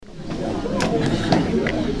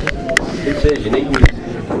says you need music.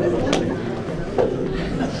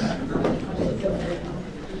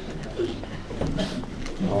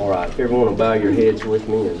 All right, if everyone will bow your heads with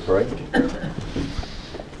me and pray.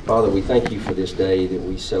 Father, we thank you for this day that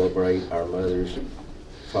we celebrate our mothers.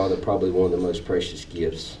 Father, probably one of the most precious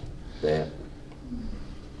gifts that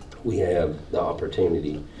we have the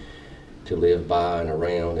opportunity to live by and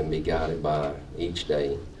around and be guided by each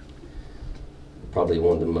day. Probably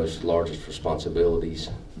one of the most largest responsibilities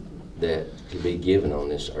that could be given on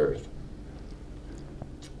this earth.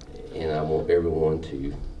 And I want everyone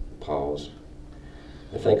to pause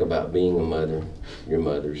and think about being a mother, your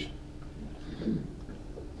mothers,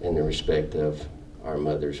 and the respect of our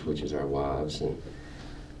mothers, which is our wives, and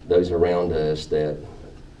those around us that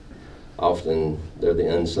often they're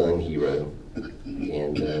the unsung hero.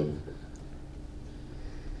 And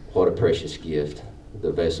what a precious gift,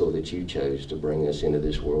 the vessel that you chose to bring us into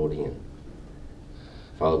this world in.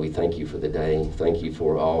 Father, we thank you for the day. Thank you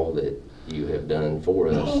for all that you have done for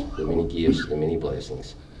us, the many gifts, the many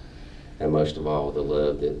blessings, and most of all, the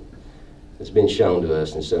love that has been shown to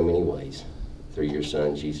us in so many ways through your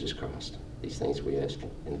Son, Jesus Christ. These things we ask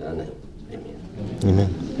in thy name. Amen. Amen.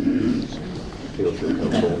 Feel free to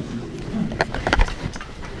come forward.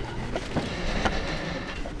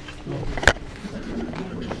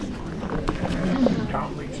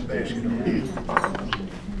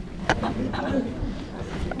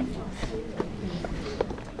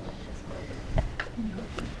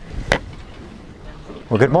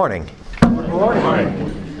 Well, good morning. Good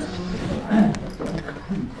morning.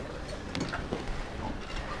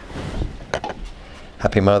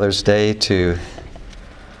 Happy Mother's Day to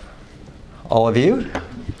all of you.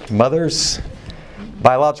 Mothers,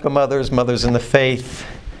 biological mothers, mothers in the faith,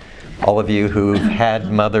 all of you who've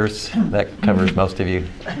had mothers. That covers most of you.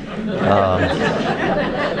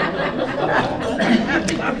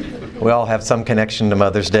 We all have some connection to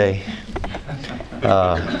Mother's Day.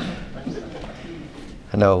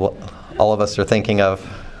 I know all of us are thinking of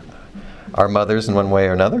our mothers in one way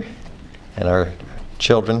or another, and our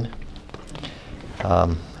children.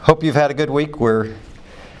 Hope you've had a good week. The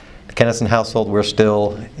Kennison household, we're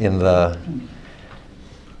still in the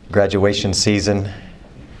graduation season.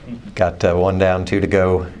 Got one down, two to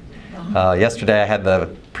go. Yesterday I had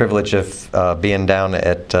the privilege of being down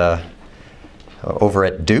at over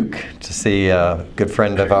at Duke to see a good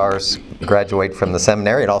friend of ours graduate from the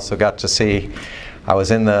seminary. And also got to see, I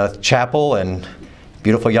was in the chapel and a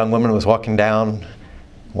beautiful young woman was walking down,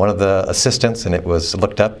 one of the assistants, and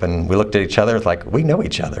looked up and we looked at each other like we know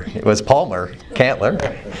each other. It was Palmer Cantler,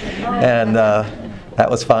 and that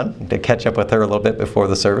was fun to catch up with her a little bit before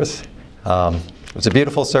the service. It was a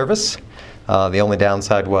beautiful service. The only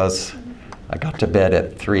downside was I got to bed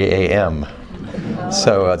at 3 a.m.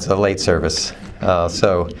 So it's a late service.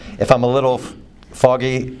 So if I'm a little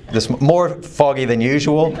foggy, more foggy than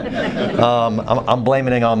usual, I'm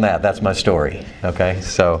blaming it on that. That's my story. Okay,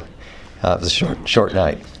 so it was a short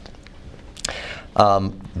night.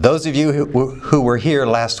 Those of you who were here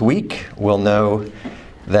last week will know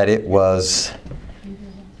that it was,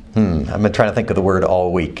 I've been trying to think of the word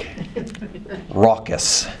all week.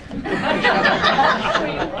 Raucous.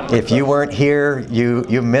 If you weren't here,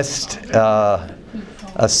 you missed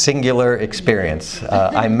a singular experience.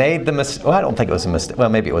 I made the mistake. Well, I don't think it was a mistake. Well,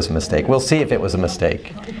 maybe it was a mistake. We'll see if it was a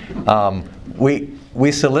mistake.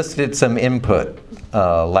 We solicited some input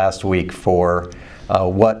last week for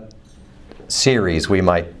what series we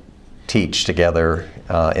might teach together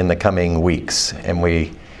in the coming weeks, and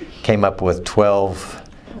we came up with 12.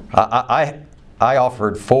 I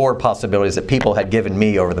offered 4 possibilities that people had given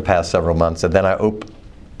me over the past several months, and then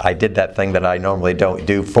I did that thing that I normally don't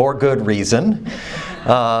do for good reason,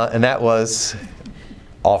 and that was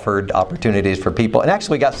offered opportunities for people, and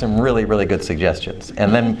actually got some really, really good suggestions.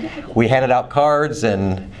 And then we handed out cards,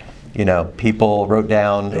 and people wrote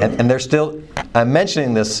down, and they're still. I'm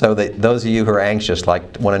mentioning this so that those of you who are anxious,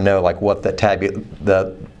 want to know, what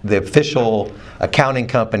the official accounting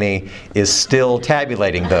company is still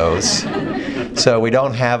tabulating those. So we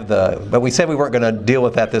don't have but we said we weren't going to deal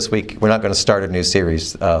with that this week. We're not going to start a new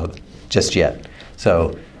series just yet.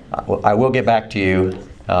 So I will get back to you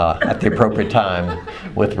at the appropriate time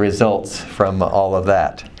with results from all of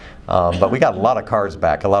that. But we got a lot of cards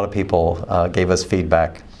back. A lot of people gave us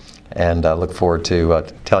feedback, and look forward to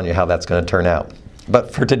telling you how that's going to turn out.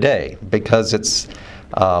 But for today, because it's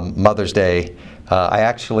Mother's Day, I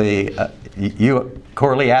actually,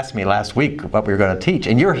 Coralie asked me last week what we were going to teach,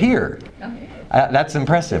 and you're here. Okay. That's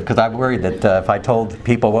impressive, because I'm worried that if I told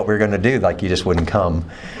people what we were going to do, you just wouldn't come.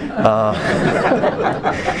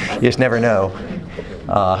 You just never know.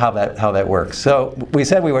 how that works. So we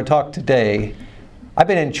said we would talk today. I've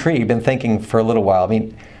been intrigued, been thinking for a little while. I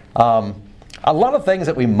mean, a lot of things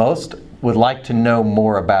that we most would like to know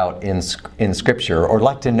more about in Scripture, or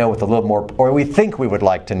like to know with a little more, or we think we would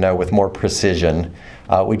like to know with more precision.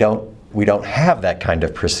 We don't have that kind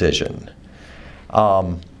of precision.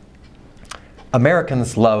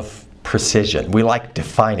 Americans love precision. We like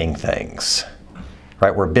defining things,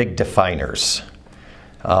 right? We're big definers.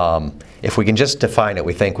 If we can just define it,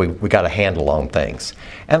 we think we got a handle on things.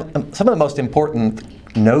 And some of the most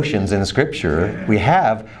important notions in Scripture we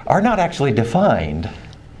have are not actually defined.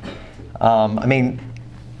 I mean,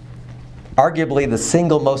 arguably the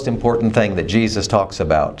single most important thing that Jesus talks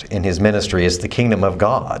about in his ministry is the kingdom of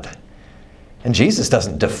God. And Jesus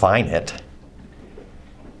doesn't define it.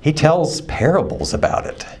 He tells parables about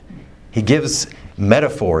it. He gives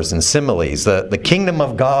metaphors and similes. The kingdom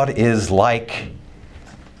of God is like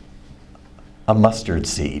a mustard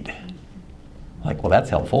seed. Like, well,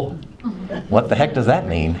 that's helpful. What the heck does that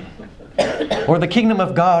mean? Or the kingdom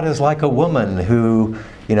of God is like a woman who,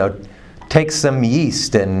 takes some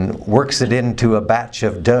yeast and works it into a batch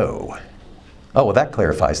of dough. Oh, well, that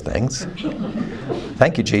clarifies things.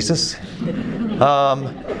 Thank you, Jesus.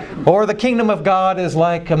 Or the kingdom of God is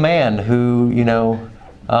like a man who,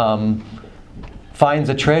 finds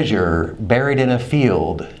a treasure buried in a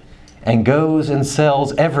field and goes and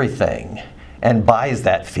sells everything and buys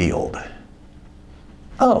that field.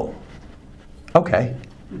 Oh, okay.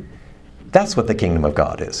 That's what the kingdom of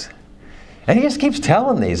God is. And he just keeps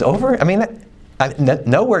telling these over. I mean,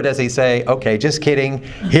 nowhere does he say, okay, just kidding,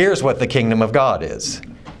 here's what the kingdom of God is.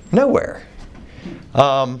 Nowhere.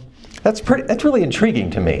 That's really intriguing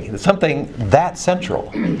to me. It's something that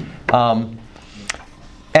central.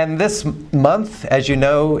 And this month, as you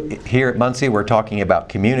know, here at Muncie, we're talking about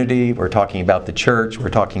community, we're talking about the church, we're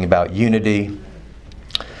talking about unity.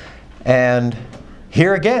 And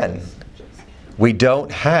here again, we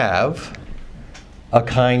don't have a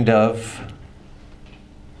kind of...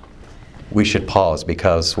 We should pause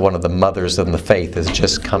because one of the mothers of the faith has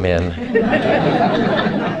just come in.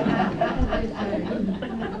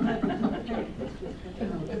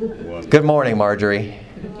 Good morning, Marjorie.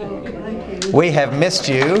 We have missed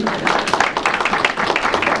you.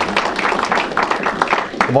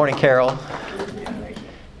 Good morning, Carol.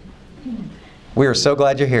 We are so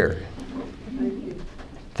glad you're here.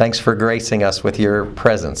 Thanks for gracing us with your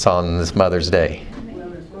presence on this Mother's Day.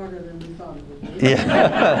 Well, it's harder than we thought it would be.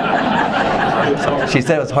 Yeah. She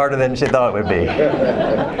said it was harder than she thought it would be.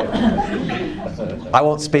 I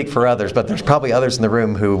won't speak for others, but there's probably others in the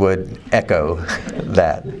room who would echo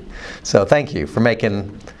that. So thank you for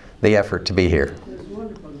making the effort to be here. It's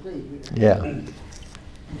wonderful to be here. Yeah.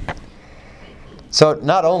 So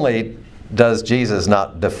not only does Jesus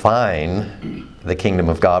not define the kingdom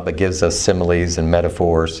of God, but gives us similes and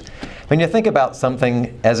metaphors. When you think about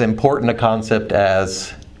something as important a concept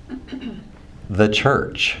as the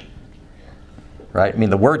church, right? I mean,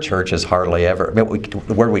 the word church is hardly ever,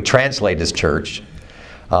 the word we translate as church,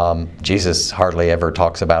 Jesus hardly ever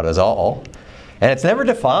talks about as all. And it's never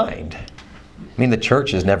defined. I mean, the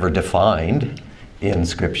church is never defined in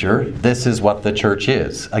Scripture. This is what the church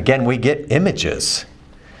is. Again, we get images.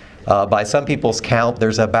 By some people's count,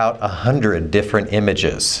 there's about 100 different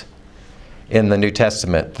images in the New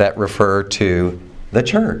Testament that refer to the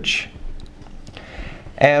church.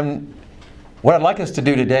 And what I'd like us to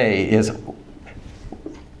do today is,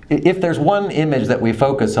 if there's one image that we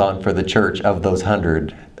focus on for the church of those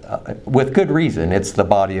 100, with good reason, it's the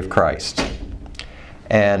body of Christ.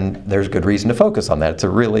 And there's good reason to focus on that. It's a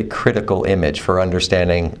really critical image for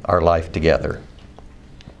understanding our life together.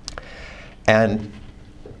 And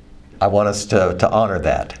I want us to honor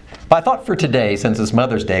that. But I thought for today, since it's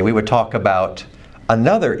Mother's Day, we would talk about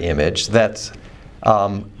another image that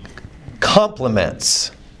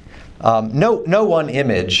complements. No one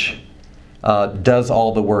image does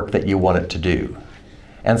all the work that you want it to do.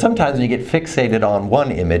 And sometimes when you get fixated on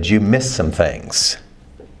one image, you miss some things.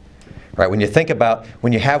 Right? When you think about,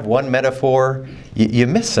 when you have one metaphor, you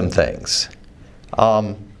miss some things.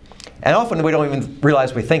 And often we don't even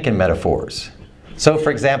realize we think in metaphors. So,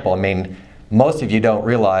 for example, I mean, most of you don't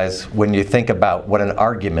realize when you think about what an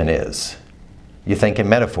argument is, you think in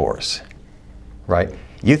metaphors, right?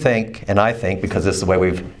 You think, and I think, because this is the way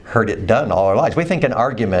we've heard it done all our lives, we think an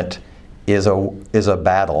argument is a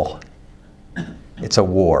battle. It's a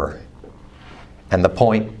war. And the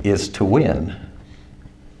point is to win.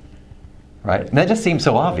 Right? And that just seems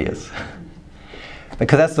so obvious.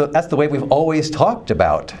 Because that's the way we've always talked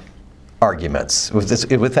about arguments,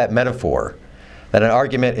 with that metaphor. That an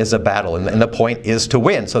argument is a battle, and the point is to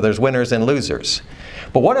win. So there's winners and losers.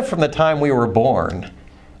 But what if from the time we were born,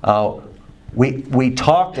 we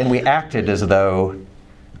talked and we acted as though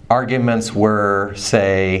arguments were,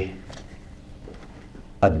 say,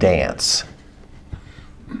 a dance?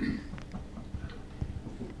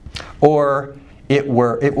 Or it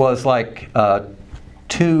was like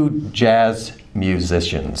two jazz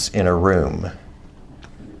musicians in a room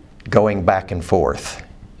going back and forth,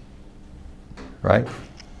 right?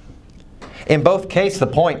 In both cases, the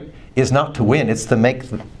point is not to win, it's to make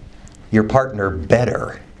your partner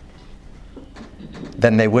better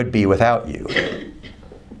than they would be without you.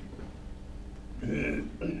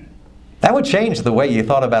 That would change the way you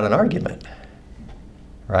thought about an argument,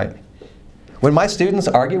 right? When my students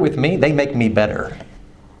argue with me, they make me better,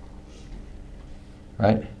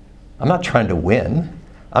 right? I'm not trying to win.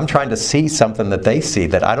 I'm trying to see something that they see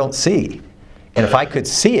that I don't see. And if I could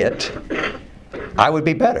see it, I would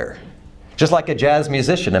be better. Just like a jazz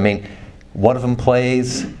musician. I mean, one of them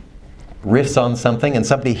plays riffs on something and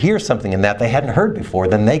somebody hears something in that they hadn't heard before,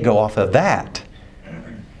 then they go off of that.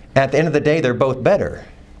 And at the end of the day, they're both better.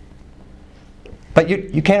 But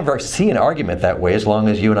you can't ever see an argument that way as long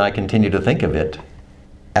as you and I continue to think of it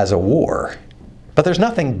as a war. But there's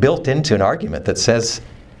nothing built into an argument that says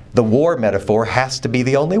the war metaphor has to be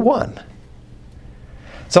the only one.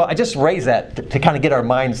 So I just raise that to kind of get our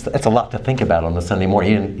minds, that's a lot to think about on the Sunday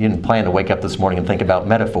morning. You didn't plan to wake up this morning and think about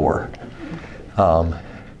metaphor.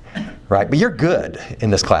 Right? But you're good in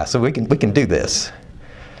this class, so we can do this.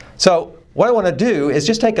 So what I want to do is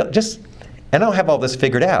just and I don't have all this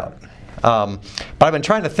figured out. But I've been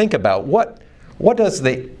trying to think about what does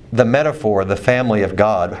the metaphor, the family of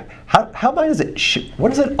God, what does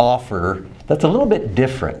it offer that's a little bit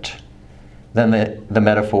different than the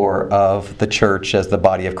metaphor of the church as the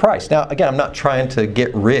body of Christ? Now, again, I'm not trying to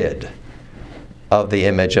get rid of the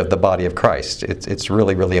image of the body of Christ. It's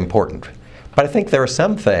really, really important. But I think there are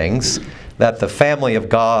some things that the family of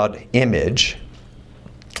God image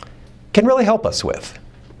can really help us with.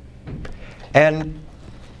 And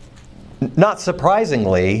not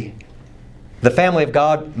surprisingly, the family of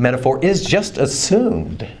God metaphor is just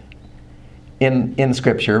assumed in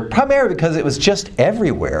Scripture, primarily because it was just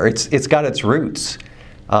everywhere. It's got its roots.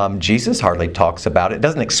 Jesus hardly talks about it,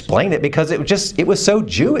 doesn't explain it because it was so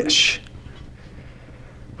Jewish.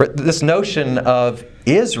 This notion of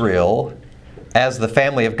Israel as the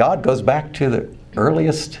family of God goes back to the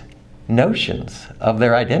earliest notions of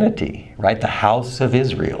their identity, right? The house of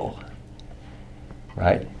Israel,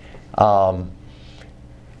 right?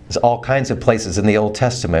 There's all kinds of places in the Old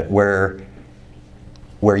Testament where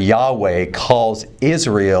Yahweh calls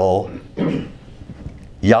Israel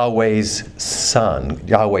Yahweh's son,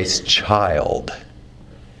 Yahweh's child.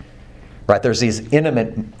 Right? There's these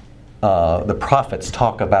intimate, the prophets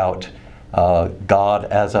talk about God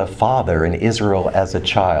as a father and Israel as a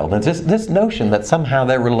child. And this notion that somehow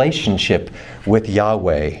their relationship with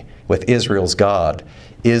Yahweh, with Israel's God,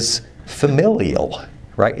 is familial,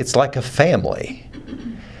 right? It's like a family.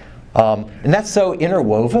 And that's so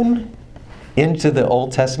interwoven into the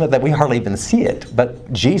Old Testament that we hardly even see it.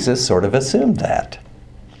 But Jesus sort of assumed that.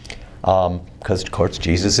 Because, of course,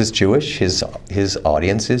 Jesus is Jewish. His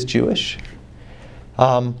audience is Jewish.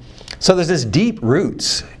 So there's this deep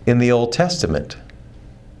roots in the Old Testament.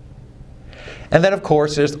 And then, of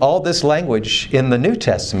course, there's all this language in the New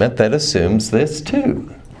Testament that assumes this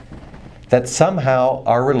too. That somehow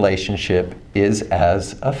our relationship is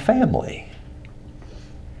as a family.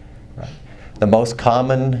 Right? The most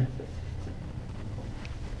common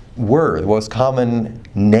word, the most common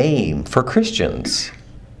name for Christians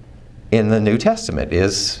in the New Testament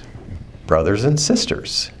is brothers and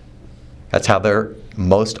sisters. That's how they're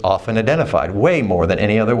most often identified, way more than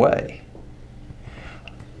any other way.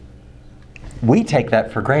 We take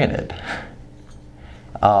that for granted.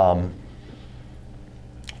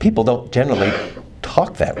 People don't generally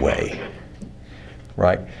talk that way,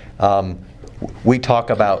 right? We talk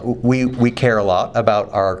about, we care a lot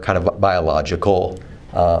about our kind of biological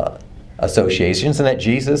associations, and that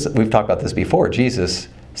Jesus, we've talked about this before, Jesus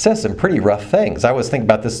says some pretty rough things. I was thinking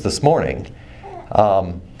about this morning.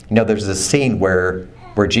 There's this scene where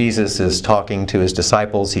Jesus is talking to his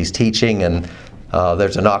disciples, he's teaching, and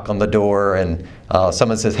there's a knock on the door, and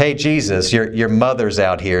someone says, "Hey, Jesus, your mother's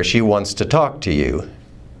out here. She wants to talk to you."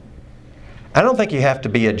 I don't think you have to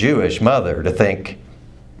be a Jewish mother to think,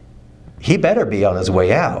 he better be on his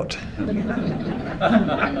way out.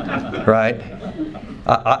 Right?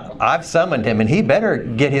 I've summoned him, and he better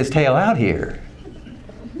get his tail out here.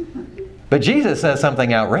 But Jesus says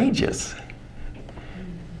something outrageous.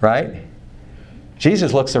 Right?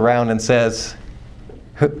 Jesus looks around and says,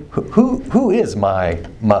 who is my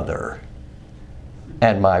mother?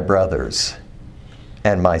 and my brothers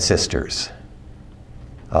and my sisters.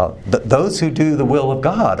 Those who do the will of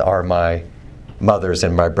God are my mothers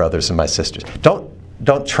and my brothers and my sisters.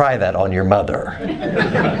 Don't try that on your mother,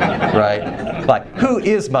 right? Like, who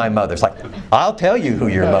is my mother? It's like, I'll tell you who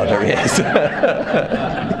your mother is.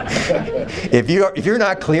 If you're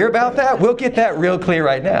not clear about that, we'll get that real clear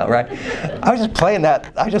right now, right? I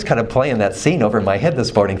was just kind of playing that scene over in my head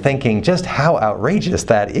this morning, thinking just how outrageous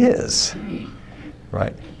that is,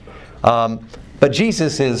 right? But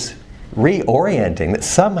Jesus is reorienting that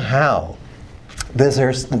somehow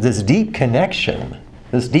there's this deep connection,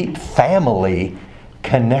 this deep family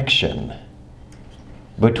connection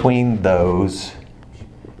between those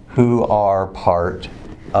who are part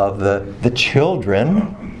of the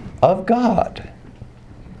children of God.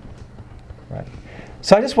 Right.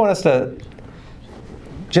 So I just want us to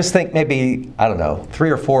just think maybe, 3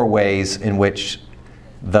 or 4 ways in which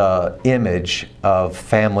the image of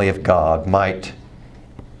family of God might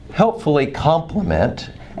helpfully complement,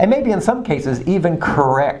 and maybe in some cases even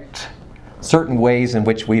correct, certain ways in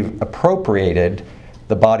which we've appropriated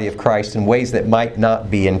the body of Christ in ways that might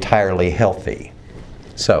not be entirely healthy.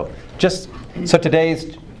 So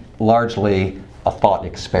today's largely a thought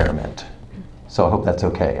experiment. So I hope that's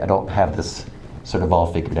okay. I don't have this sort of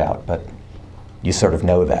all figured out, but you sort of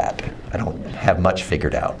know that. I don't have much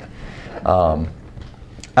figured out. I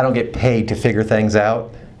don't get paid to figure things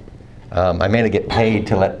out. I mainly get paid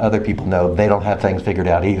to let other people know they don't have things figured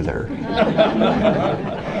out either.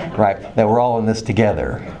 Right? That we're all in this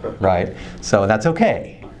together, right? So that's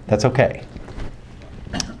okay. That's okay.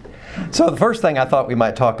 So the first thing I thought we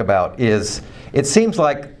might talk about is, it seems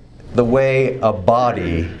like the way a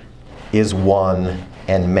body is one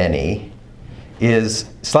and many is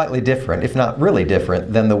slightly different, if not really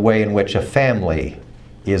different, than the way in which a family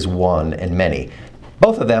is one and many.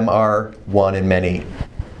 Both of them are one and many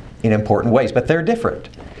in important ways, but they're different.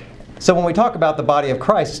 So when we talk about the body of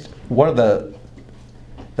Christ, one of the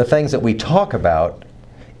things that we talk about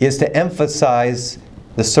is to emphasize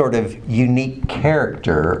the sort of unique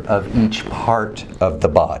character of each part of the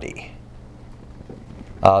body.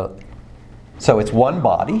 So it's one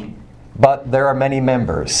body, but there are many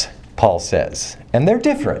members, Paul says, and they're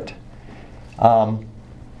different. And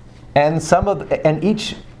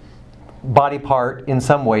each body part in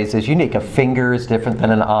some ways is unique. A finger is different than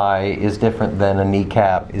an eye, is different than a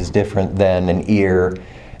kneecap, is different than an ear.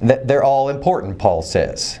 They're all important, Paul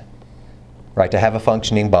says, right, to have a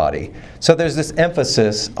functioning body. So there's this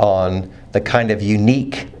emphasis on the kind of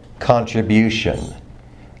unique contribution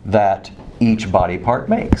that each body part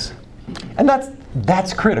makes. And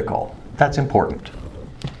that's critical. That's important.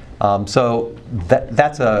 So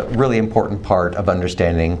that's a really important part of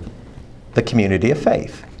understanding the community of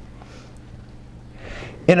faith.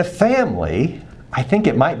 In a family, I think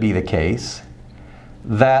it might be the case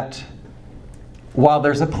that while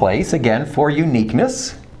there's a place, again, for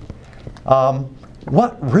uniqueness,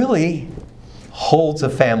 what really holds a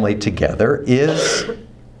family together is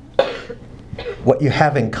what you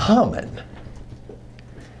have in common,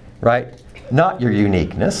 right? Not your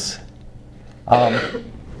uniqueness.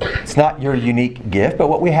 It's not your unique gift, but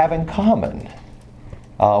what we have in common.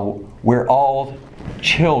 We're all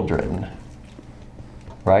children,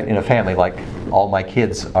 right? In a family, like all my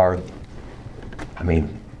kids are,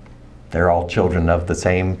 they're all children of the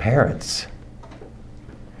same parents.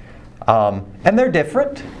 And they're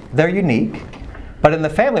different, they're unique, but in the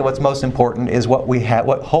family what's most important is what we have,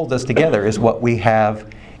 what holds us together is what we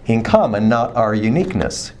have in common, not our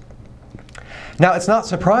uniqueness. Now, it's not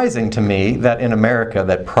surprising to me that in America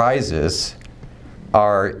that prizes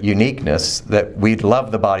our uniqueness, that we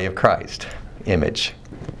love the body of Christ image.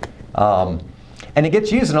 And it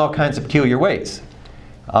gets used in all kinds of peculiar ways.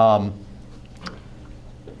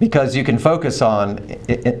 Because you can focus on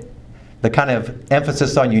the kind of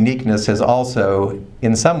emphasis on uniqueness is also,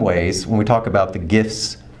 in some ways, when we talk about the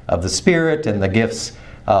gifts of the Spirit and the gifts,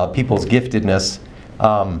 people's giftedness,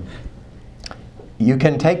 you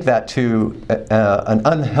can take that to an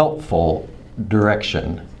unhelpful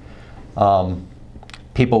direction.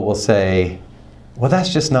 People will say, well,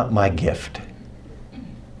 that's just not my gift,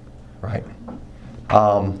 right?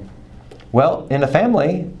 Well, in a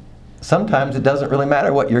family, sometimes it doesn't really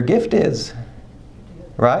matter what your gift is,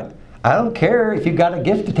 right? I don't care if you've got a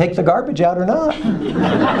gift to take the garbage out or not.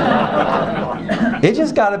 It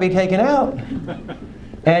just got to be taken out.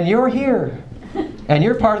 And you're here. And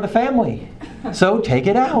you're part of the family. So take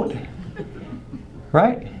it out.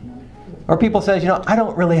 Right? Or people say, I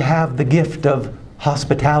don't really have the gift of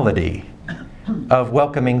hospitality, of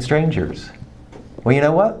welcoming strangers. Well, you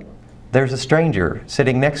know what? There's a stranger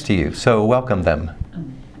sitting next to you, so welcome them.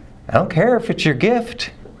 I don't care if it's your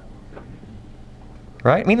gift.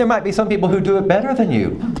 Right? I mean, there might be some people who do it better than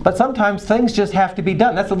you, but sometimes things just have to be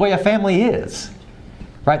done. That's the way a family is.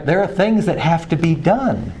 Right? There are things that have to be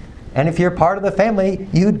done. And if you're part of the family,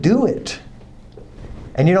 you do it.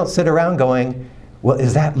 And you don't sit around going, well,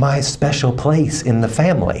 is that my special place in the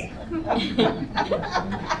family?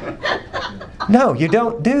 No, you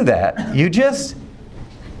don't do that. You just,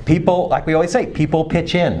 people, like we always say, people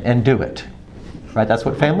pitch in and do it. Right? That's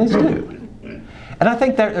what families do. And I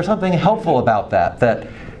think there's something helpful about that,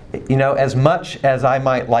 you know, as much as I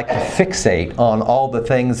might like to fixate on all the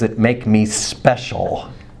things that make me special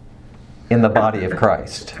in the body of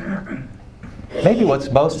Christ, maybe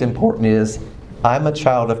what's most important is I'm a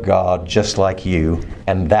child of God just like you,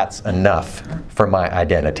 and that's enough for my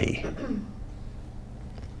identity.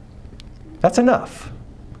 That's enough.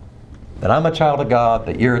 That I'm a child of God,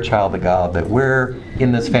 that you're a child of God, that we're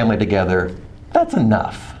in this family together, that's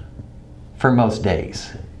enough. For most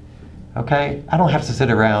days. Okay? I don't have to sit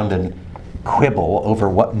around and quibble over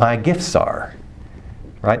what my gifts are.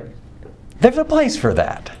 Right? There's a place for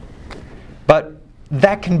that. But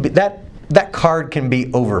that card can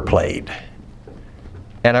be overplayed.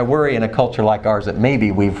 And I worry in a culture like ours that maybe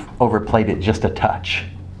we've overplayed it just a touch.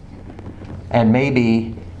 And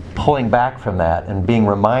maybe pulling back from that and being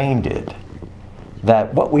reminded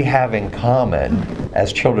that what we have in common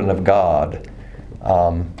as children of God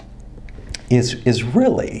is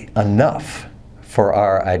really enough for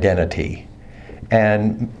our identity.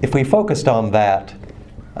 And if we focused on that,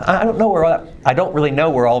 I don't really know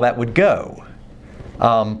where all that would go.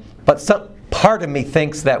 But some part of me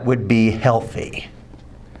thinks that would be healthy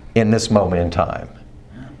in this moment in time.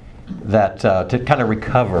 That to kind of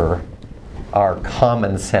recover our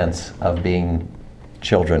common sense of being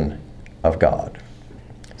children of God.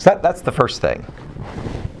 So that's the first thing.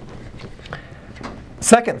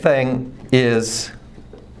 Second thing is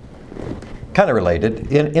kind of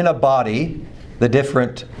related. In a body, the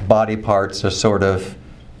different body parts are sort of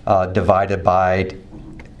divided by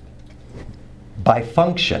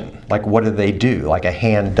function. Like, what do they do? Like a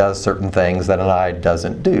hand does certain things that an eye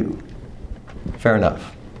doesn't do. Fair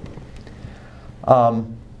enough.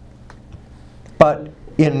 But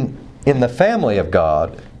in the family of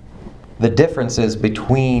God, the differences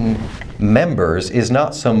between members is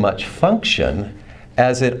not so much function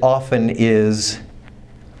as it often is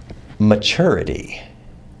maturity.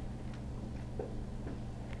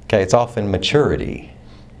 Okay, it's often maturity.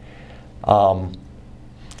 And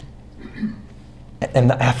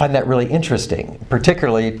I find that really interesting,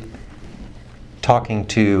 particularly talking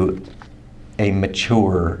to a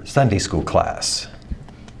mature Sunday school class.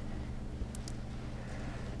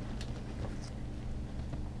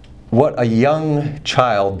 What a young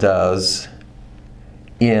child does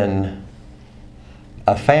in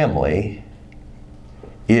a family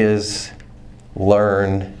is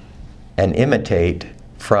learn and imitate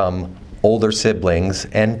from older siblings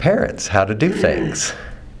and parents how to do things.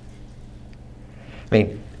 I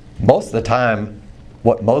mean, most of the time,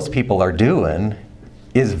 what most people are doing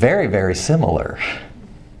is very, very similar.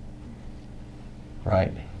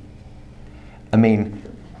 Right? I mean,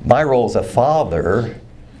 my role as a father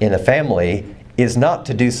in a family is not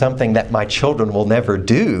to do something that my children will never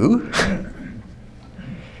do.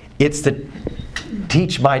 It's to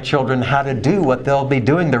teach my children how to do what they'll be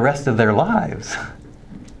doing the rest of their lives.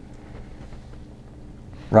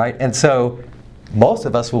 Right? And so most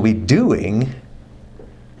of us will be doing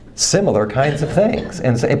similar kinds of things.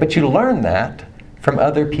 And so, but you learn that from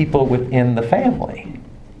other people within the family.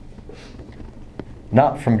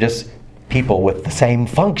 Not from just people with the same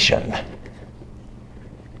function.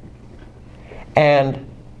 And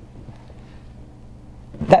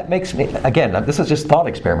that makes me, again, this is just thought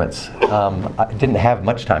experiments. I didn't have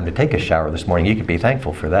much time to take a shower this morning. You could be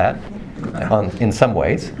thankful for that in some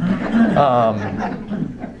ways.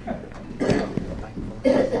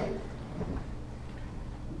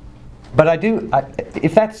 But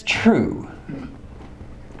if that's true,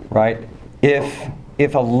 right?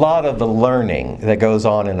 If a lot of the learning that goes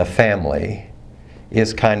on in a family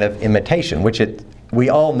is kind of imitation, which we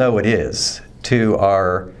all know it is, to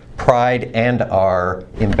our pride and our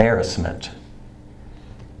embarrassment,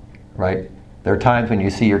 right? There are times when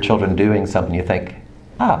you see your children doing something, you think,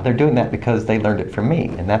 they're doing that because they learned it from me,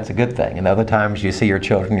 and that's a good thing. And other times you see your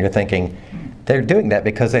children, you're thinking, they're doing that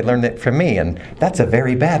because they learned it from me, and that's a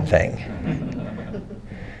very bad thing.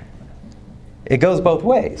 It goes both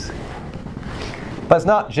ways. But it's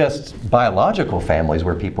not just biological families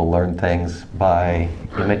where people learn things by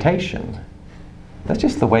imitation. That's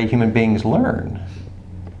just the way human beings learn.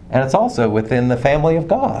 And it's also within the family of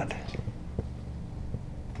God.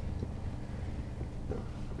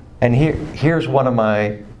 And here's one of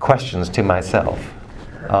my questions to myself.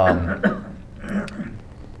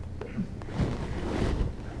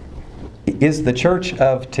 Is the church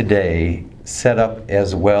of today set up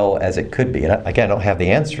as well as it could be? And again, I don't have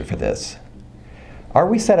the answer for this. Are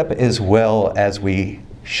we set up as well as we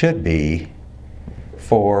should be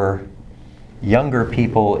for younger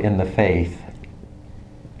people in the faith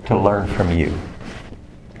to learn from you?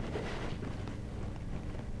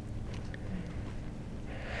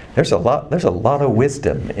 There's a lot of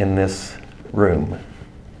wisdom in this room.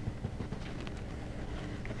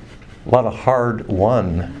 A lot of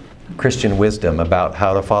hard-won Christian wisdom about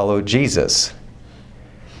how to follow Jesus.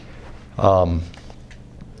 Are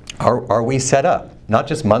we set up? Not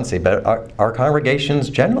just Muncie, but our congregations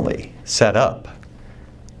generally set up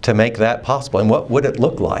to make that possible? And what would it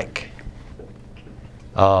look like?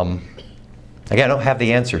 Again, I don't have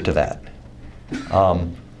the answer to that.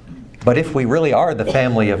 But if we really are the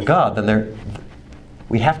family of God, then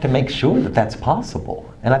we have to make sure that that's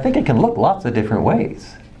possible. And I think it can look lots of different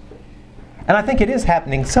ways. And I think it is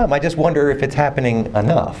happening some. I just wonder if it's happening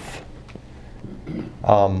enough.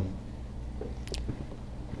 But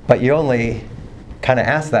you only kind of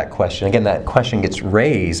ask that question. Again, that question gets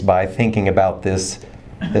raised by thinking about this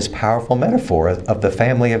powerful metaphor of the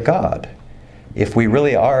family of God. If we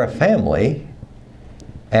really are a family,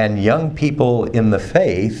 and young people in the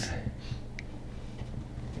faith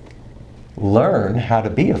learn how to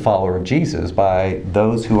be a follower of Jesus by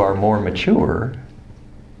those who are more mature,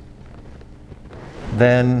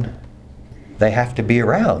 then they have to be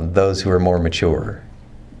around those who are more mature.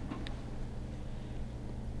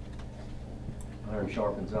 Iron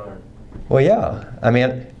sharpens iron. Well, yeah. I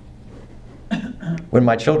mean, when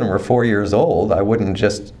my children were 4 years old, I wouldn't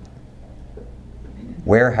just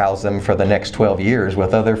warehouse them for the next 12 years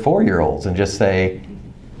with other 4-year-olds and just say,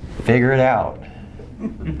 figure it out. You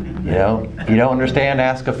know, if you don't understand,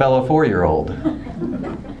 ask a fellow 4-year-old.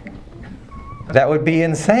 That would be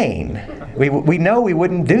insane. We know we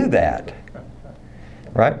wouldn't do that.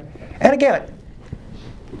 Right? And again,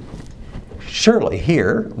 surely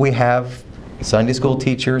here we have Sunday school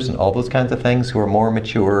teachers and all those kinds of things who are more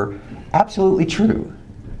mature. Absolutely true.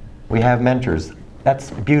 We have mentors. That's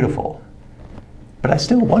beautiful. But I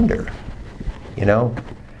still wonder, you know,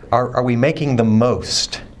 are we making the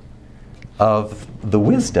most of the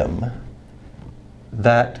wisdom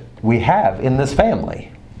that we have in this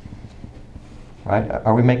family? Right?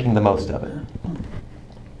 Are we making the most of it?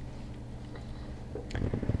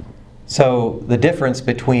 So the difference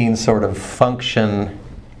between sort of function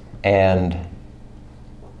and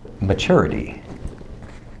maturity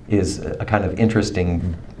is a kind of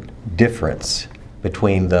interesting difference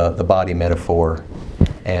between the body metaphor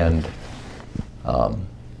and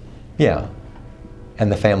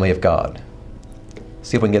and the family of God.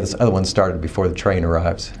 See if we can get this other one started before the train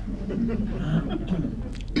arrives.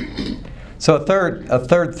 So a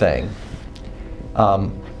third thing,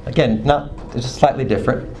 again, just slightly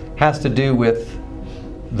different, has to do with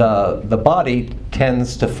the body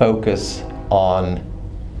tends to focus on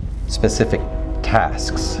specific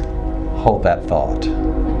tasks. Hold that thought.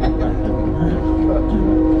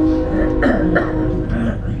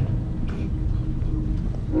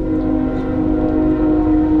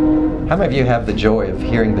 How many of you have the joy of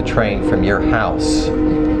hearing the train from your house?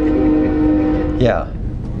 Yeah.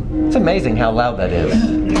 It's amazing how loud that is.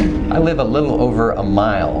 I live a little over a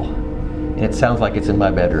mile, and it sounds like it's in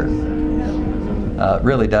my bedroom. It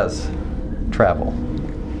really does travel.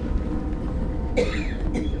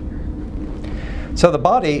 So the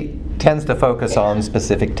body tends to focus on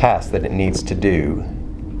specific tasks that it needs to do.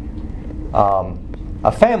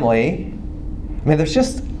 A family, I mean, there's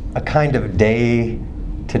just a kind of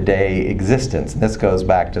day-to-day existence. And this goes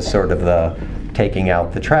back to sort of the taking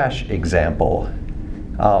out the trash example.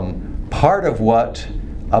 Part of what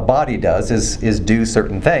a body does is do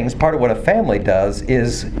certain things. Part of what a family does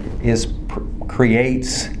is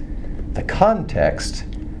creates the context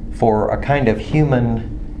for a kind of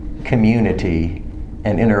human community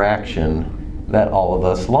and interaction that all of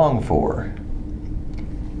us long for.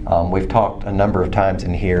 We've talked a number of times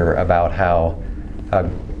in here about how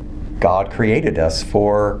God created us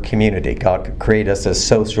for community. God created us as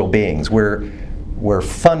social beings. We're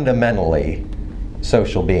fundamentally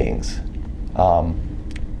social beings.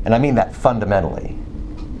 And I mean that fundamentally,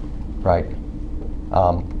 right?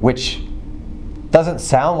 Which doesn't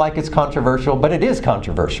sound like it's controversial, but it is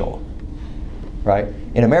controversial, right?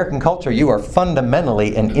 In American culture, you are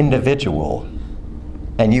fundamentally an individual,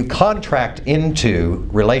 and you contract into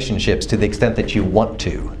relationships to the extent that you want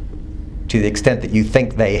to the extent that you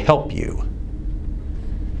think they help you.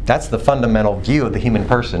 That's the fundamental view of the human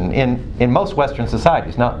person in most Western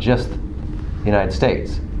societies, not just the United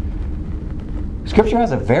States. Scripture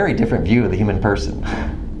has a very different view of the human person.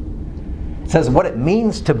 It says what it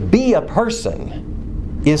means to be a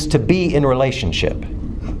person is to be in relationship.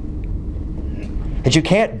 That you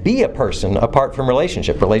can't be a person apart from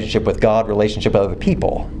relationship with God, relationship with other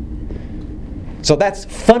people. So that's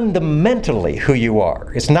fundamentally who you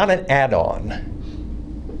are. It's not an add-on.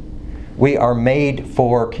 We are made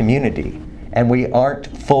for community, and we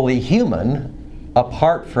aren't fully human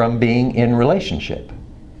apart from being in relationship.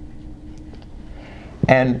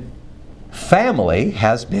 And family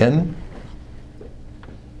has been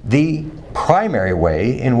the primary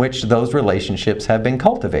way in which those relationships have been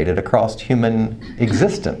cultivated across human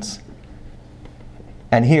existence.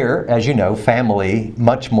 And here, as you know, family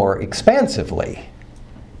much more expansively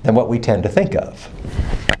than what we tend to think of,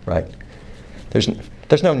 right?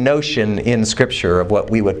 There's no notion in Scripture of what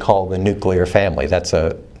we would call the nuclear family. That's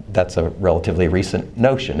a relatively recent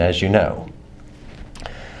notion, as you know.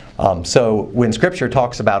 So when Scripture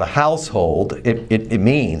talks about a household, it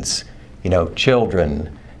means,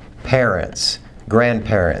 children, parents,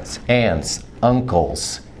 grandparents, aunts,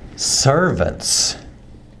 uncles, servants,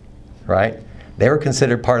 right? They were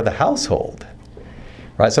considered part of the household,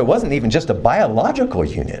 right? So it wasn't even just a biological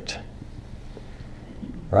unit,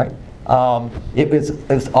 right? It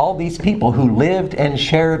was all these people who lived and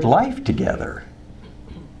shared life together.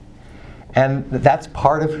 And that's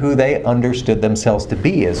part of who they understood themselves to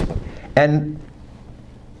be. And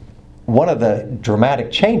one of the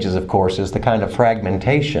dramatic changes, of course, is the kind of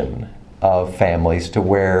fragmentation of families to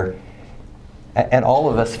where, and all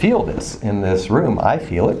of us feel this in this room, I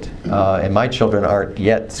feel it, and my children aren't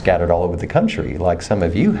yet scattered all over the country like some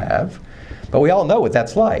of you have, but we all know what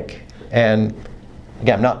that's like. And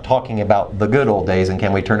again, I'm not talking about the good old days and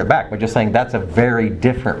can we turn it back, but just saying that's a very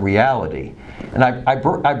different reality. And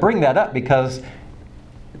I bring that up because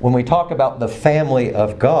when we talk about the family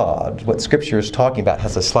of God, what Scripture is talking about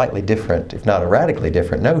has a slightly different, if not a radically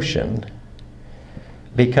different notion.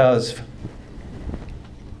 Because,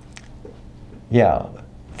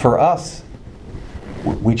 for us,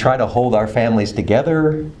 we try to hold our families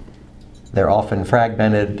together. They're often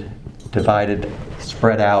fragmented, divided,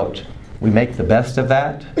 spread out. We make the best of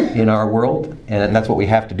that in our world, and that's what we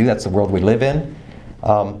have to do. That's the world we live in.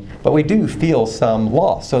 But we do feel some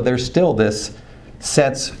loss. So there's still this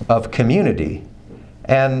sense of community.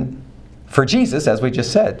 And for Jesus, as we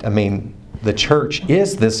just said, the church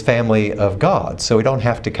is this family of God. So we don't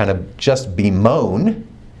have to kind of just bemoan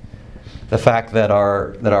the fact that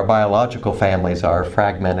our biological families are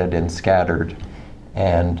fragmented and scattered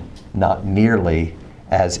and not nearly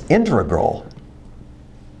as integral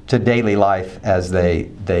to daily life as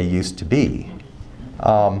they used to be.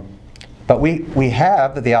 But we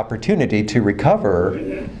have the opportunity to recover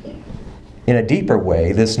in a deeper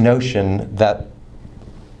way this notion that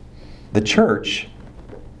the church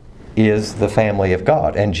is the family of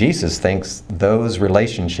God. And Jesus thinks those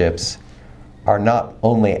relationships are not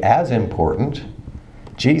only as important,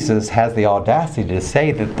 Jesus has the audacity to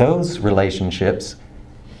say that those relationships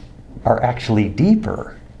are actually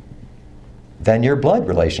deeper than your blood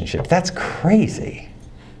relationship. That's crazy.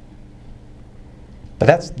 But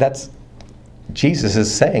that's Jesus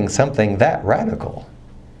is saying something that radical.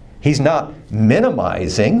 He's not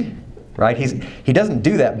minimizing, right? He doesn't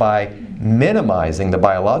do that by minimizing the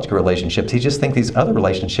biological relationships. He just thinks these other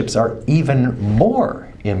relationships are even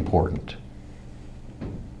more important.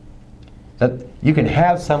 That you can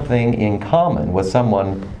have something in common with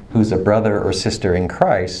someone who's a brother or sister in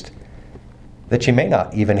Christ that you may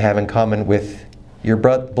not even have in common with your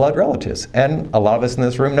blood relatives. And a lot of us in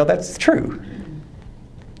this room know that's true,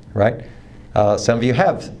 right? Some of you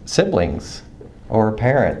have siblings or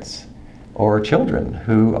parents or children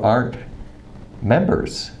who aren't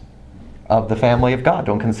members of the family of God,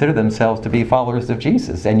 don't consider themselves to be followers of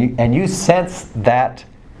Jesus. And you sense that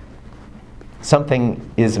something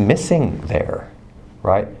is missing there,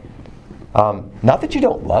 right? Not that you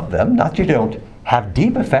don't love them, not that you don't have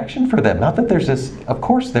deep affection for them, not that there's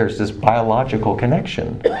this biological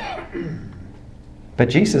connection. But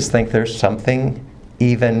Jesus thinks there's something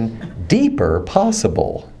even deeper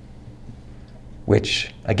possible,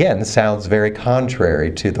 which again sounds very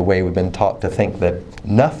contrary to the way we've been taught to think that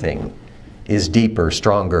nothing is deeper,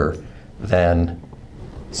 stronger than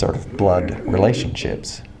sort of blood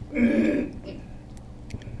relationships.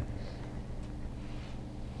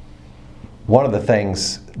 One of the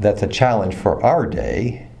things that's a challenge for our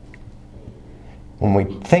day, when we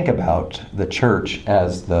think about the church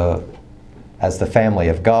as the family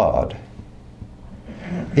of God,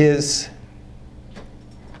 is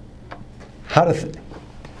how to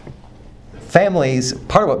families,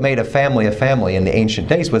 part of what made a family in the ancient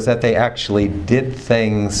days was that they actually did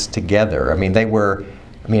things together. I mean,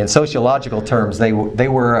 in sociological terms, they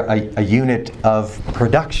were a unit of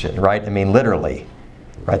production, right? I mean, literally,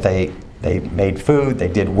 right? They made food, they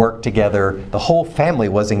did work together. The whole family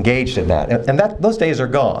was engaged in that. And those days are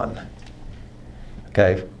gone.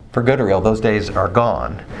 Okay? For good or ill, those days are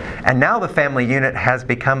gone. And now the family unit has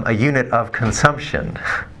become a unit of consumption.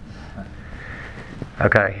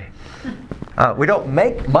 Okay? We don't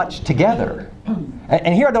make much together.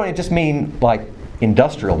 And here I don't just mean like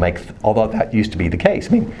industrial make, although that used to be the case.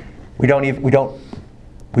 I mean, we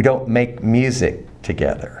don't make music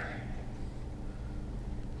together.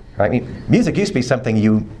 Right? I mean, music used to be something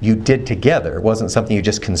you did together. It wasn't something you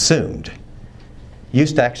just consumed. You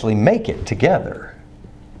used to actually make it together.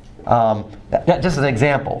 Just as an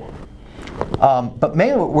example. But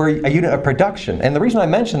mainly we're a unit of production. And the reason I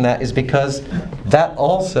mention that is because that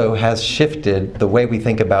also has shifted the way we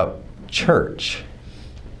think about church.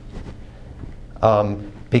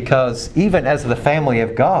 Because even as the family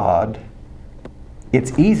of God,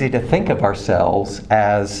 it's easy to think of ourselves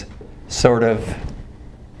as sort of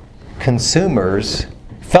consumers,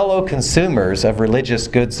 fellow consumers of religious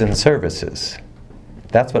goods and services.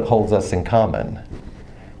 That's what holds us in common.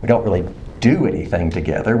 We don't really do anything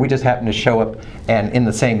together. We just happen to show up and in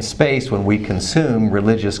the same space when we consume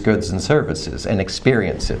religious goods and services and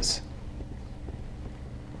experiences.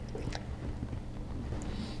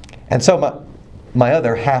 And so my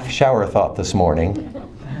other half shower thought this morning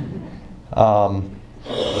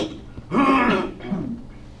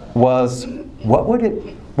was what would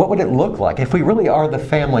it look like if we really are the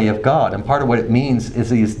family of God? And part of what it means is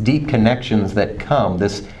these deep connections that come,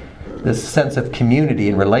 this sense of community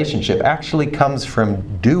and relationship actually comes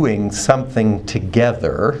from doing something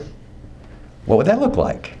together. What would that look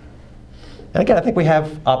like? And again, I think we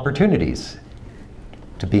have opportunities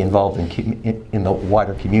to be involved in the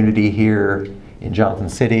wider community here in Johnson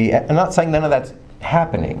City. I'm not saying none of that's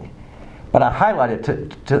happening, but I highlight it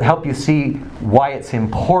to help you see why it's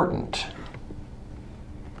important.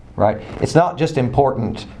 Right? It's not just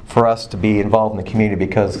important for us to be involved in the community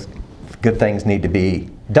because good things need to be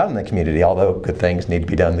done in the community, although good things need to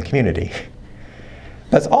be done in the community.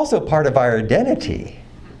 That's also part of our identity.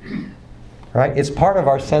 Right? It's part of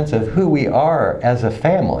our sense of who we are as a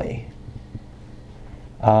family.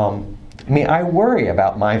 I worry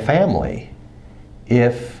about my family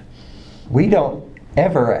if we don't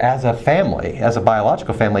ever, as a family, as a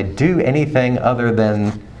biological family, do anything other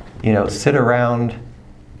than, sit around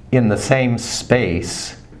in the same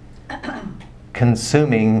space,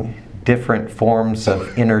 consuming different forms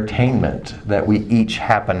of entertainment that we each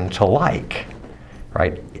happen to like,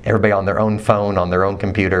 right? Everybody on their own phone, on their own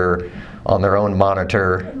computer, on their own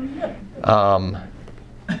monitor,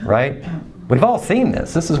 right? We've all seen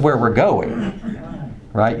this. This is where we're going,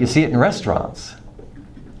 right? You see it in restaurants,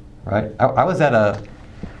 right? I was at a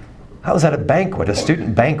banquet, a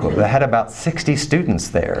student banquet that had about 60 students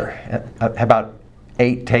there, about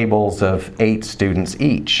 8 tables of 8 students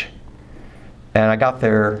each. And I got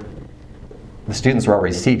there, the students were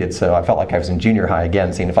already seated, so I felt like I was in junior high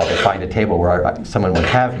again, seeing if I could find a table where someone would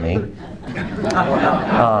have me.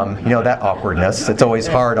 That awkwardness. It's always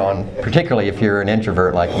hard particularly if you're an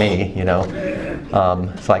introvert like me,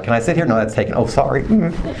 It's like, can I sit here? No, that's taken. Oh, sorry.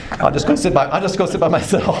 I'll just go sit by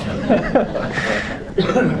myself.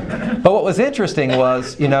 But what was interesting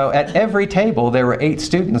was, at every table there were 8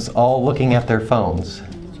 students all looking at their phones.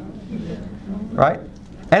 Right?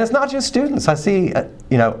 And it's not just students. I see,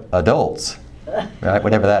 adults, right?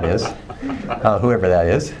 Whatever that is, whoever that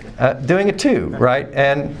is, doing it too, right?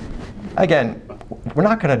 And again, we're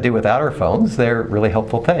not going to do without our phones. They're really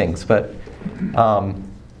helpful things. But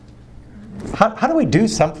how do we do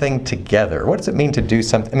something together? What does it mean to do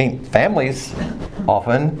something? Families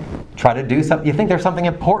often try to do something. You think there's something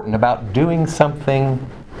important about doing something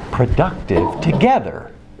productive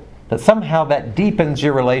together, that somehow that deepens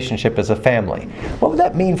your relationship as a family. What would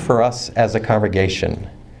that mean for us as a congregation,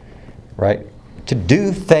 right? To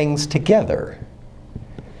do things together.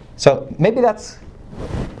 So maybe that's,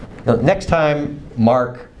 next time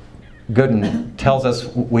Mark Gooden tells us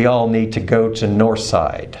we all need to go to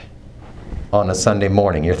Northside on a Sunday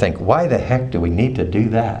morning, you think, why the heck do we need to do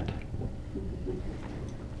that?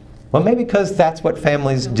 Well, maybe because that's what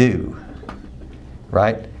families do,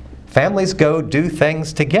 right? Families go do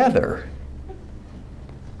things together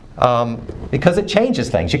because it changes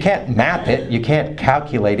things. You can't map it, you can't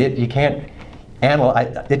calculate it, you can't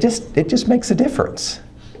analyze. It just makes a difference,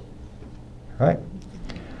 right?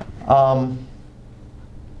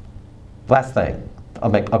 Last thing,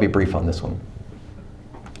 I'll be brief on this one.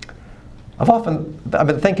 I've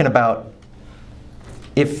been thinking about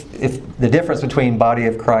if the difference between body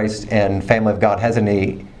of Christ and family of God has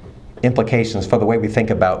any implications for the way we think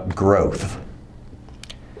about growth.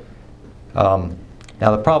 Now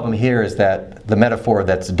the problem here is that the metaphor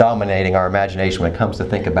that's dominating our imagination when it comes to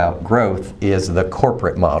think about growth is the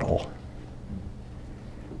corporate model,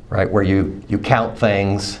 right? Where you count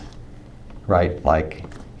things, right? Like,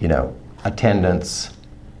 attendance,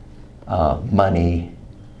 money,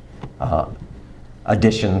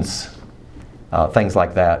 additions, things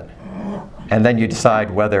like that. And then you decide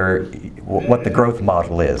what the growth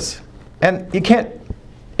model is. And you can't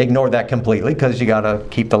ignore that completely because you got to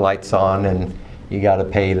keep the lights on and you got to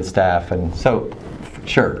pay the staff, and so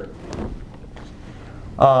sure.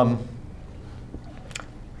 But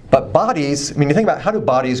bodies, you think about how do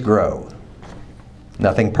bodies grow?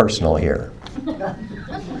 Nothing personal here.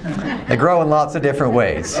 They grow in lots of different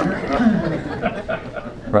ways,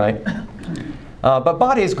 right? But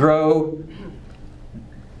bodies grow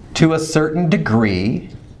to a certain degree,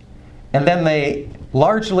 and then they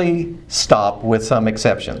largely stop with some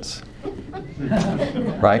exceptions,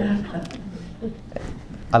 right?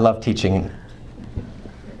 I love teaching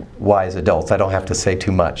wise adults. I don't have to say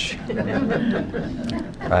too much.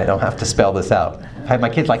 I don't have to spell this out. I have my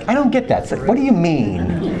kids like, I don't get that. It's like, what do you mean?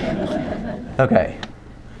 Okay.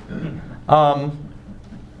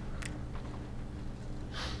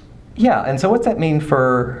 Yeah, and so what's that mean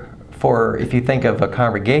for if you think of a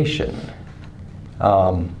congregation?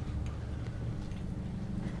 And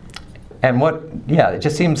it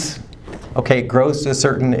just seems, okay, it grows to a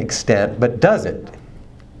certain extent, but does it?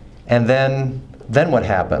 And then what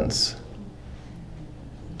happens?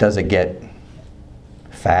 Does it get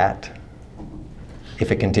fat if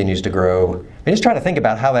it continues to grow? Just try to think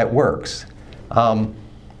about how that works.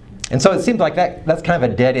 And so it seems like that's kind of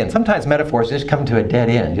a dead end. Sometimes metaphors just come to a dead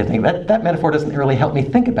end. You think that metaphor doesn't really help me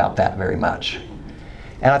think about that very much.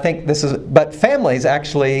 And I think but families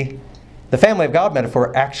actually, the family of God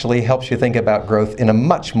metaphor actually helps you think about growth in a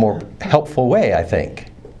much more helpful way, I think.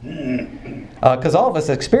 Because all of us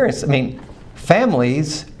experience,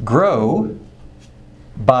 families grow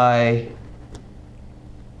by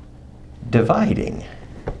dividing,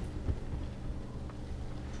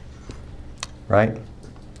 right?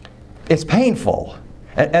 It's painful,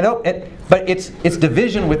 but it's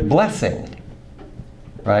division with blessing,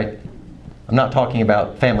 right? I'm not talking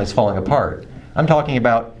about families falling apart. I'm talking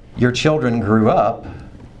about your children grew up,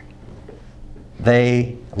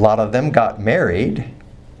 a lot of them got married,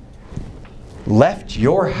 left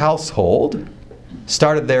your household,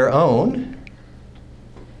 started their own,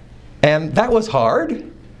 and that was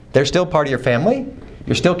hard. They're still part of your family.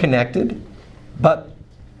 You're still connected, but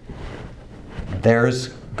there's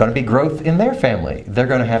going to be growth in their family. They're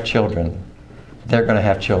going to have children. They're going to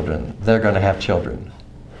have children. They're going to have children,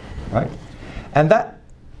 right? And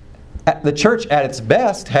the church at its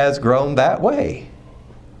best has grown that way.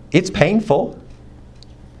 It's painful,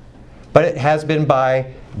 but it has been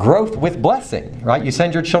by growth with blessing, right? You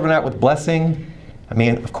send your children out with blessing.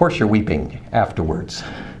 Of course you're weeping afterwards,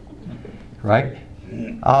 right?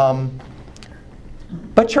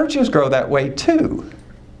 But churches grow that way too,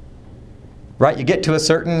 right? You get to a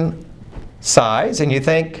certain size and you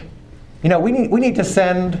think, we need to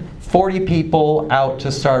send 40 people out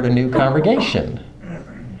to start a new congregation.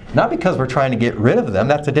 Not because we're trying to get rid of them.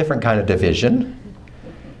 That's a different kind of division,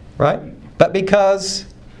 right? But because,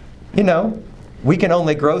 we can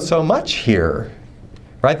only grow so much here,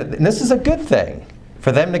 right? And this is a good thing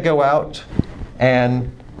for them to go out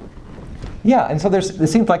and so it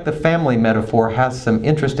seems like the family metaphor has some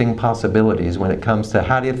interesting possibilities when it comes to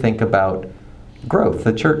how do you think about growth.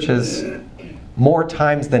 The church has, more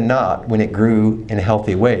times than not, when it grew in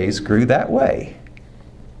healthy ways, grew that way.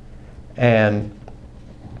 And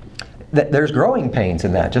there's growing pains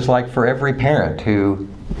in that, just like for every parent who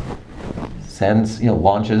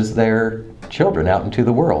launches their children out into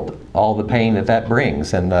the world, all the pain that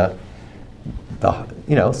brings, and a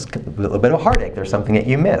little bit of heartache. There's something that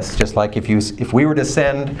you miss. Just like if we were to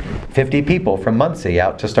send 50 people from Muncie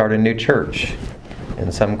out to start a new church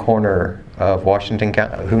in some corner of Washington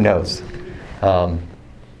County, who knows? Then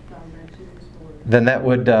that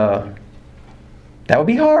would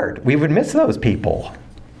be hard. We would miss those people,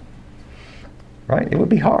 right? It would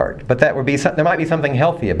be hard, but there might be something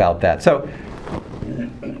healthy about that. So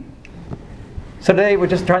today we're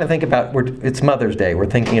just trying to think about, it's Mother's Day. We're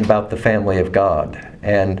thinking about the family of God.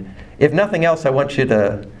 And if nothing else, I want you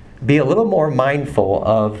to be a little more mindful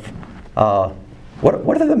of what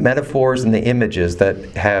are the metaphors and the images that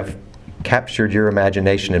have captured your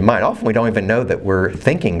imagination and mine. Often we don't even know that we're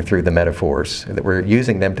thinking through the metaphors, that we're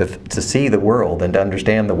using them to see the world and to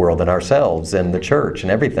understand the world and ourselves and the church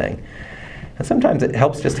and everything. And sometimes it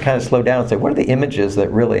helps just to kind of slow down and say, what are the images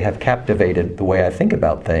that really have captivated the way I think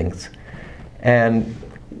about things? And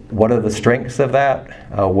what are the strengths of that?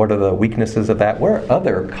 What are the weaknesses of that? What are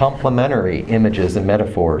other complementary images and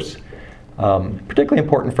metaphors? Particularly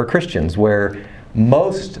important for Christians, where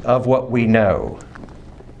most of what we know,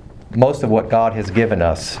 most of what God has given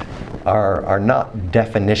us are not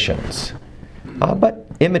definitions, but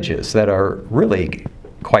images that are really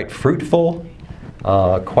quite fruitful,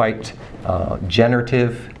 quite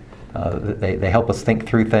generative. They help us think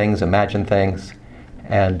through things, imagine things.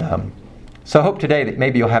 And so I hope today that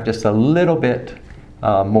maybe you'll have just a little bit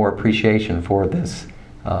more appreciation for this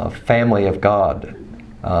family of God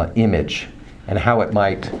image and how it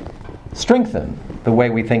might strengthen the way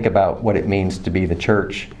we think about what it means to be the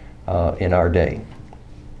church in our day.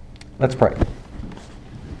 Let's pray.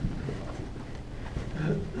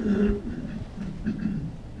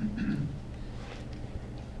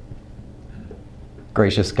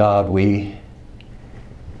 Gracious God, we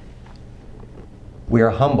are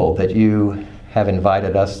humbled that you have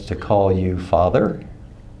invited us to call you Father,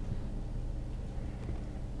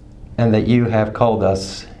 and that you have called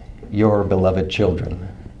us your beloved children.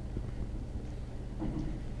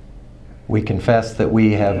 We confess that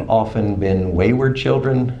we have often been wayward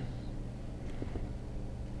children,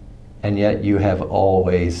 and yet you have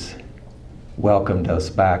always welcomed us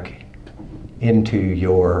back into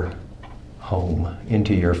your home,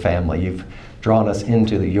 into your family. You've drawn us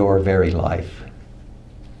into your very life.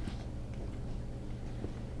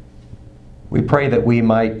 We pray that we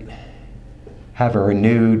might have a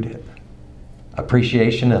renewed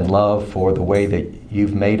appreciation and love for the way that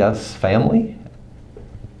you've made us family.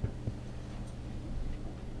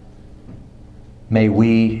 May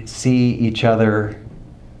we see each other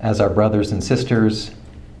as our brothers and sisters.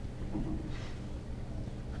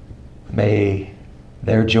 May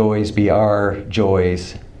their joys be our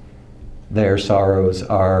joys, their sorrows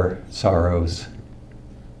our sorrows.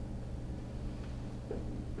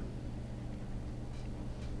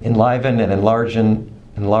 Enliven and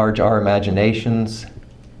enlarge our imaginations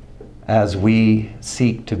as we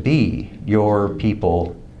seek to be your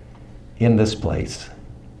people in this place.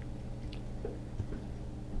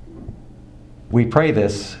 We pray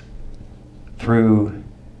this through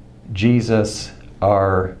Jesus,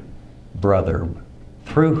 our brother,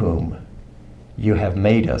 through whom you have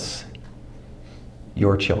made us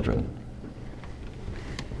your children.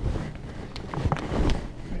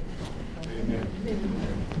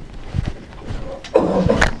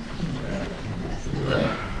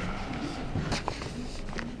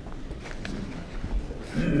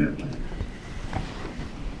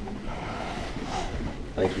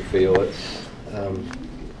 Thank you, Phil. It's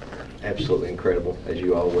absolutely incredible, as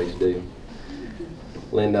you always do.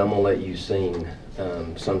 Linda, I'm going to let you sing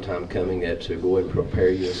sometime coming up, so go ahead and prepare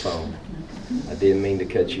you a song. I didn't mean to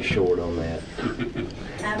cut you short on that.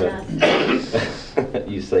 But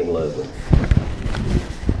you sing lovely.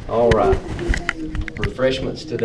 All right. Refreshments today.